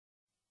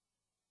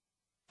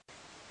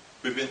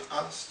We've been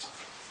asked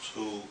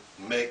to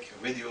make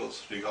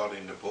videos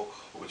regarding the book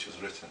which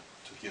is written,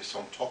 to give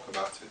some talk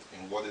about it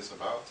and what it's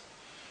about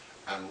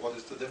and what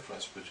is the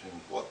difference between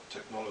what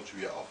technology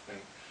we are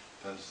offering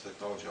and the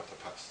technology of the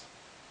past.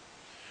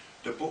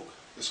 The book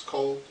is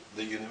called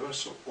The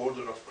Universal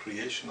Order of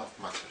Creation of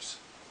Matters.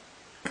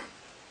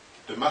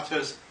 The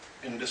matters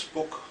in this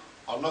book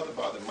are not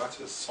about the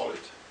matters solid,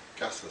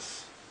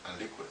 gases and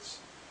liquids.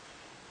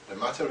 The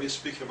matter we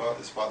speak about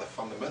is about the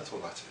fundamental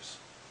matters,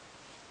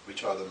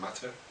 which are the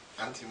matter,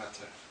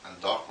 antimatter and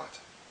dark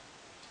matter.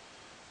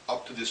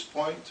 Up to this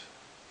point,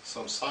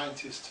 some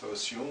scientists have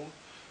assumed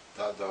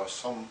that there are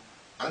some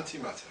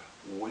antimatter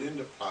within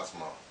the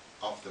plasma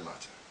of the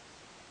matter.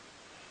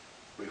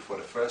 We for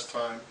the first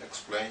time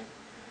explain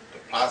the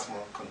plasma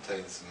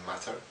contains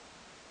matter,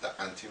 the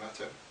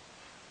antimatter,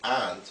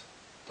 and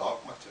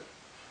dark matter,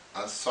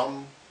 and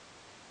some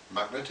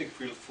magnetic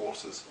field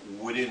forces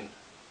within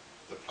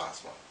the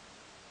plasma,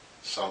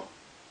 some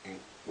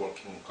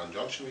working in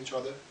conjunction with each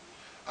other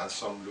and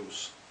some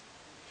loose.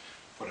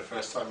 For the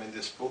first time in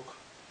this book,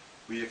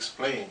 we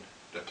explain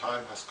the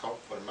time has come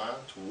for man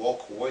to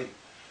walk away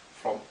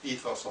from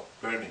ethos of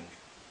burning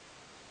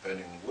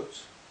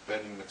woods,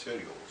 burning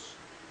materials,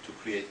 to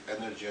create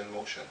energy and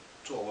motion,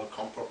 to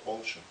overcome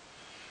propulsion,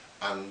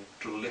 and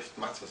to lift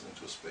matters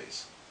into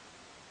space.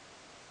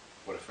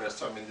 For the first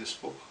time in this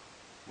book,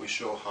 we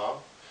show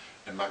how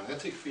the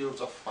magnetic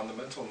fields of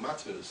fundamental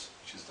matters,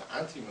 which is the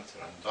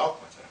antimatter and dark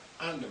matter,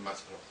 and the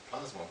matter of the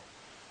plasma,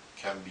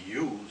 can be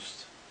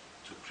used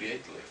to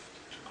create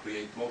lift, to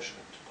create motion,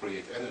 to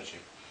create energy,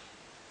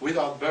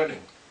 without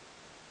burning.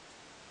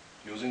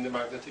 Using the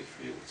magnetic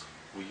fields,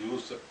 we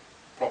use the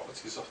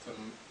properties of the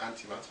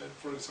antimatter,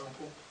 for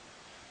example,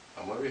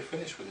 and when we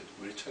finish with it,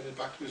 we return it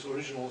back to its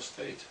original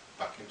state,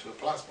 back into a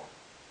plasma.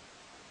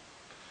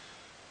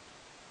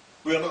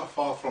 We are not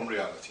far from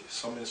reality.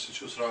 Some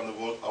institutes around the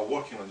world are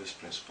working on this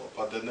principle,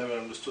 but they never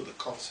understood the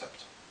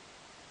concept.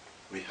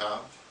 We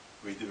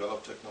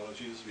developed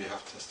technologies, we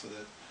have tested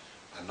it,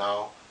 and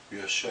now we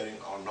are sharing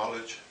our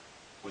knowledge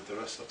with the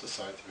rest of the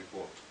scientific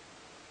world.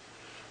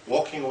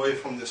 Walking away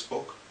from this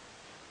book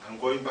and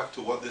going back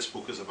to what this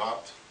book is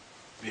about,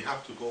 we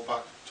have to go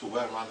back to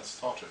where man has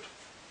started.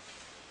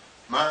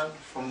 Man,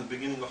 from the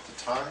beginning of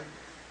the time,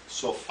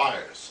 saw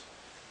fires,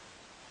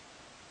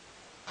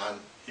 and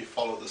he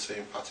followed the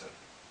same pattern.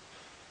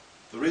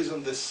 The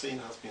reason this scene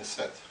has been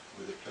set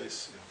with a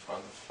place in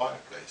front of the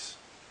fireplace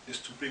is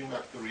to bring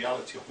back the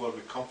reality of where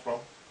we come from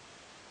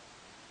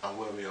and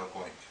where we are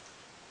going.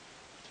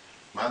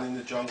 Man in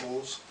the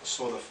jungles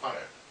saw the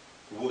fire,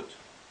 wood.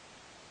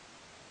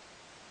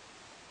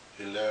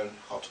 He learned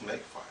how to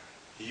make fire.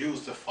 He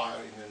used the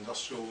fire in an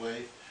industrial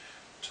way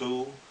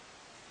to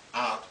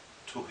add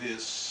to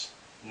his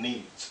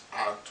needs,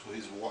 add to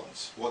his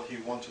wants. What he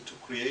wanted to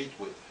create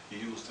with, he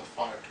used the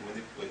fire to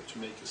manipulate, to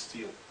make a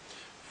steel.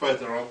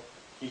 Further on,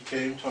 he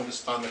came to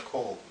understand the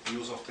coal, the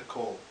use of the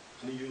coal,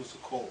 and he used the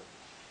coal.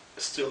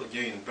 Still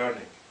again,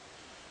 burning.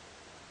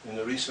 In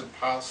the recent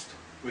past,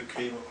 we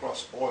came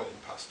across oil in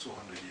the past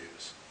 200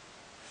 years.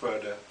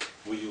 Further,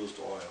 we used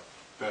oil,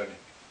 burning.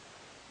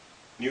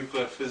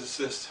 Nuclear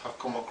physicists have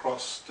come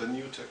across the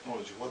new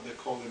technology, what they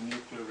call the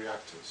nuclear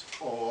reactors,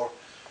 or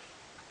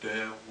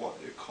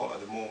what they call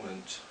at the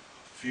moment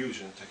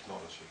fusion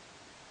technology.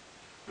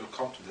 We'll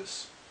come to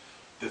this.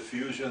 The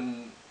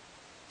fusion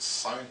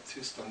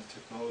scientist and the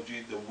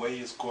technology, the way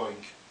it's going,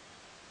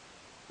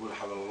 will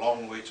have a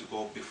long way to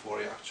go before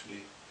we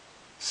actually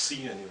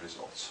see any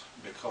results,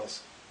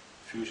 because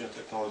fusion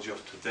technology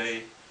of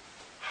today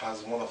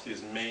has one of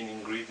these main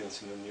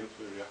ingredients in the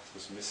nuclear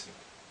reactors missing.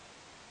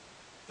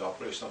 The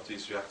operation of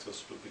these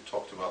reactors will be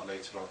talked about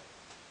later on.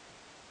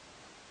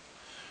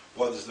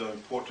 What is the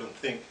important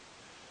thing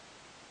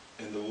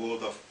in the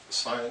world of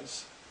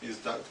science is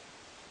that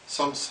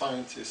some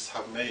scientists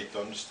have made the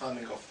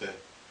understanding of the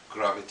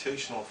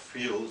gravitational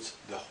fields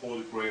the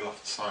holy grail of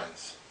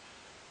science.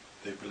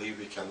 They believe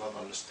we cannot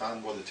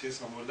understand what it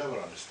is and will never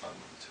understand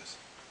what it is.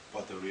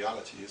 But the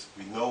reality is,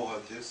 we know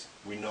what it is,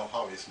 we know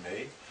how it's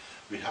made,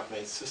 we have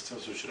made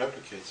systems which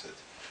replicate it,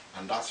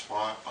 and that's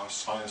why our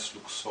science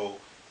looks so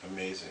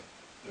amazing.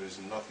 There is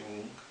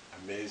nothing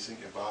amazing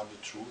about the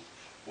truth,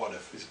 what the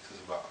physics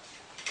is about.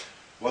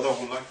 What I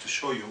would like to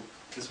show you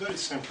is very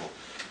simple.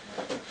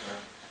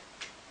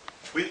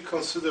 We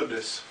consider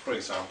this, for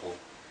example,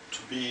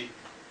 to be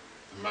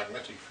the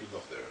magnetic field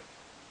of the Earth.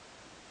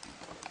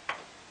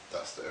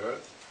 That's the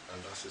Earth,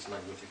 and that's its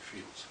magnetic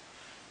fields.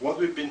 What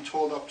we've been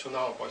told up to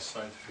now by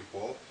scientific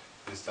world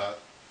is that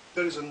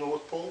there is a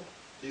North Pole.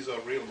 These are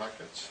real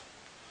magnets.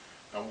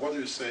 And what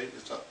you say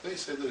is that they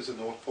say there is a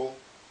North Pole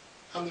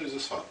and there is a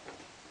South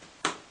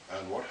Pole.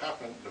 And what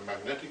happened? The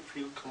magnetic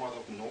field come out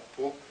of the North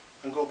Pole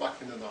and go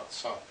back in the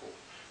South Pole.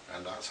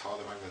 And that's how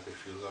the magnetic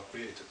fields are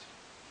created.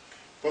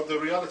 But the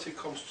reality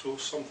comes to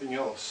something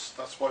else.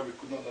 That's why we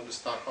could not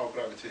understand how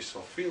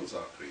gravitational fields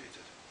are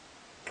created.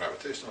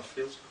 Gravitational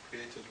fields are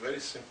created very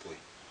simply.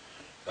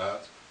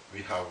 That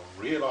we have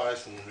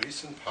realized in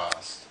recent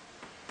past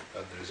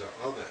that there is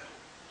another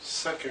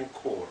second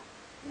core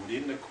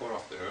within the core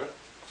of the Earth,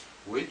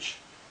 which,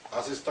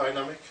 as it's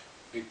dynamic,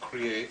 it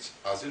creates,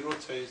 as it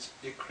rotates,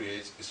 it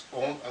creates its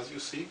own, as you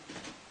see,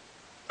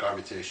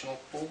 gravitational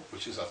pull,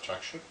 which is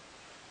attraction,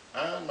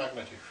 and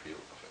magnetic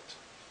field of it.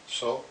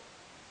 So,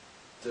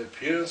 the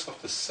appearance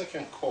of the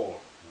second core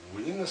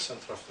within the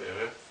center of the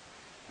Earth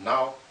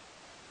now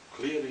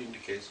clearly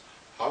indicates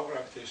how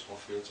gravitational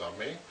fields are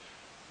made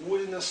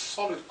within a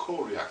solid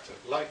core reactor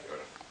like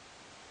Earth.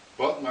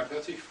 But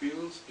magnetic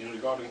fields in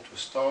regarding to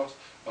stars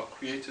are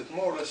created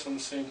more or less on the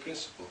same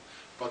principle,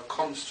 but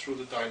comes through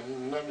the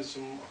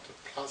dynamism of the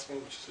plasma,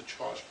 which is a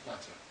charged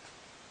matter.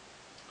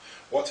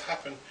 What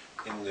happened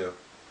in the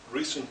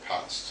recent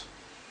past,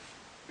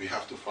 we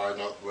have to find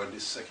out where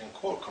this second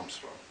core comes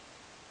from,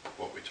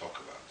 what we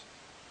talk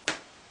about.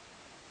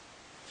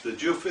 The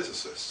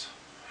geophysicists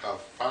have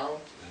found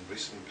in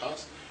recent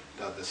past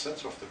that the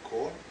center of the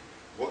core,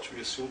 what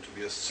we assume to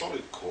be a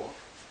solid core,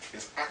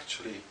 is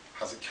actually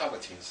has a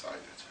cavity inside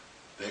it.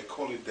 They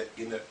call it the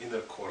inner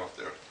core of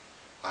the Earth.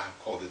 I have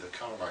called it the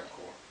Caroline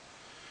core.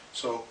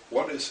 So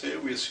what they say,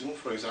 we assume,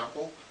 for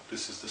example,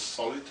 this is the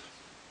solid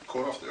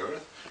core of the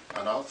Earth,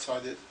 and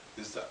outside it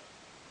is the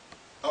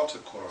outer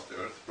core of the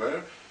Earth,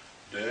 where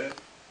the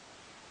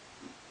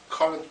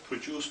current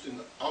produced in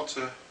the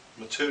outer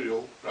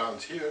material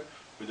around here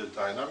with the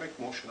dynamic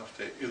motion of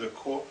the inner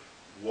core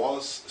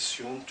was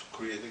assumed to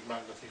create a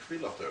magnetic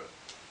field of the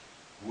Earth.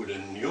 With a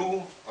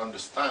new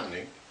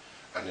understanding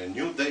and a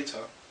new data,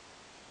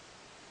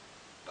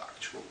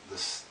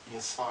 this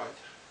inside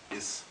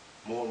is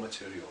more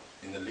material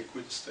in a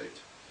liquid state,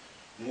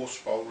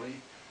 most probably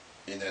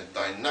in a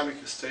dynamic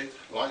state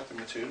like the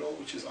material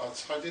which is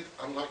outside it,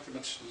 and like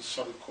the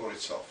solid core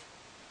itself.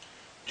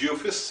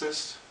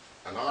 Geophysicists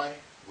and I,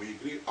 we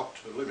agree up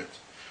to a limit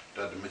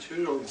that the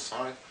material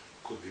inside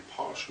could be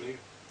partially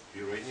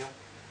uranium,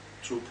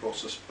 through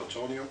process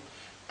plutonium,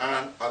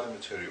 and other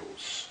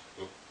materials,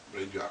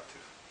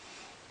 radioactive.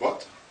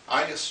 But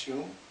I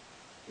assume,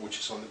 which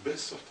is on the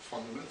basis of the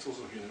fundamentals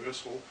of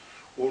universal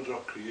order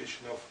of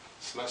creation of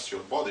celestial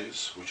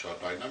bodies, which are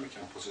dynamic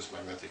and possess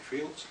magnetic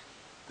fields,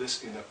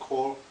 this inner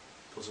core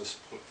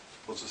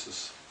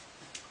possesses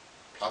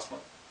plasma,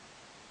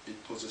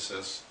 it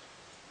possesses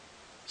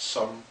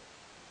some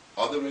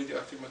other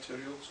radioactive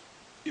materials,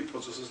 it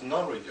possesses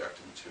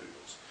non-radioactive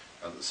materials.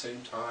 At the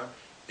same time,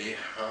 it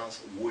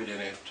has within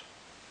it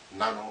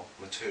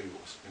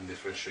nanomaterials in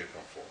different shapes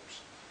and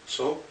forms.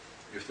 So,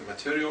 if the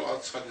material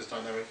outside is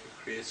dynamic,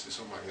 it creates its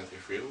own magnetic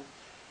field.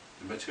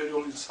 The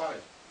material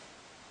inside,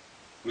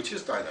 which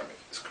is dynamic,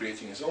 is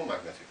creating its own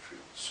magnetic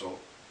field. So,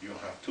 you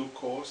have two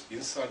cores,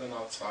 inside and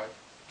outside,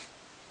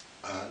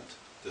 and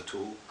the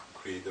two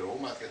create their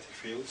own magnetic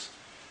fields.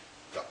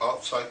 The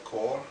outside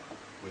core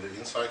with the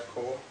inside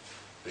core,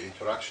 the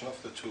interaction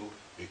of the two,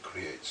 it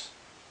creates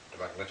the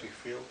magnetic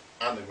field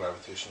and the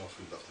gravitational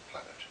field of the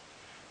planet.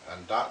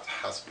 And that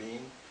has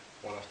been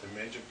one of the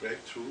major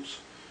breakthroughs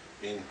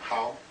in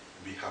how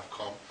we have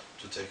come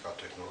to take our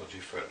technology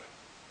further.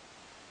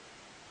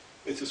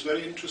 It is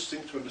very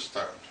interesting to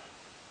understand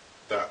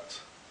that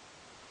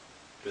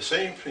the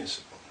same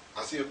principle,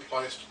 as it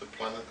applies to the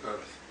planet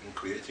Earth in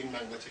creating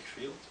magnetic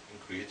field, in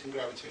creating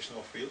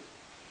gravitational field,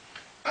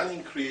 and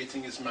in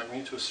creating its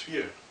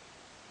magnetosphere,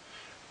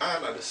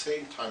 and at the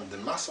same time the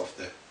mass of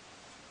the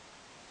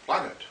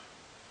planet,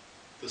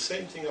 the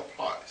same thing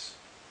applies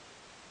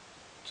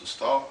to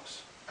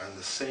stars, and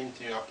the same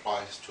thing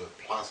applies to a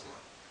plasma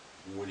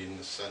within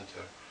the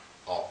center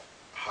of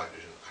a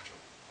hydrogen atom.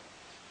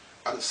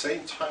 At the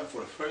same time,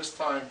 for the first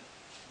time,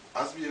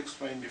 as we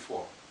explained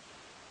before,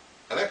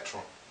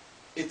 electron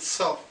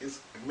itself is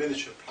a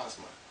miniature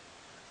plasma,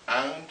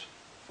 and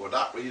for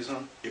that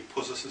reason it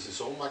possesses its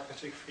own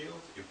magnetic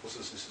field, it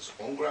possesses its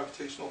own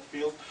gravitational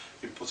field,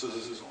 it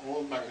possesses its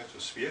own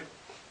magnetosphere,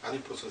 and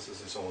it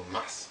possesses its own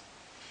mass.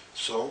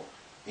 So,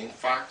 in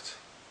fact,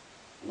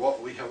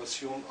 what we have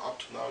assumed up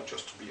to now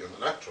just to be an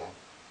electron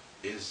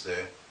is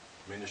the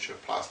miniature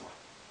plasma.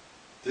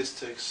 This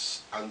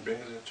takes and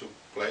brings into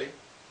play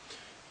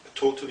a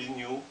totally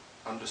new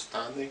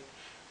understanding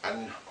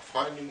and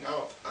finding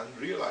out and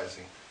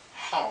realizing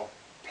how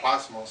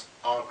plasmas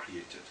are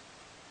created.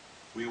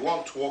 We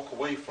want to walk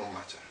away from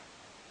matter.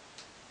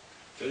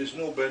 There is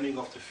no burning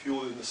of the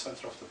fuel in the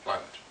center of the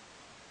planet.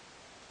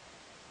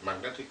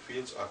 Magnetic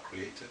fields are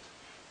created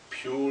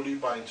purely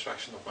by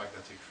interaction of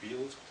magnetic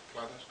fields of the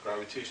planet.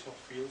 Gravitational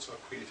fields are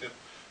created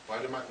by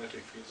the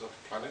magnetic fields of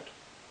the planet.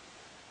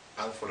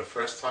 And for the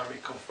first time we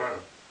confirm,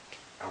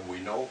 and we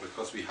know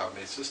because we have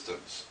made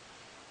systems,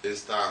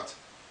 is that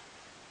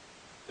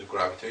the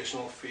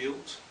gravitational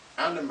field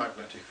and the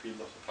magnetic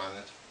field of the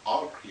planet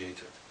are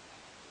created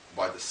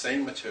by the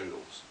same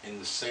materials in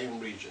the same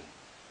region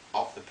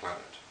of the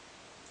planet.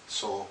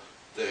 So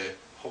the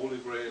holy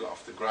grail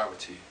of the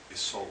gravity is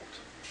solved.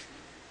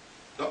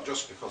 Not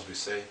just because we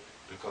say,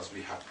 because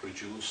we have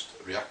produced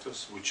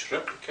reactors which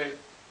replicate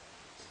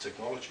the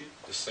technology,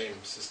 the same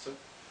system,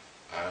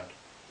 and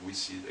we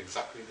see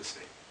exactly the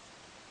same.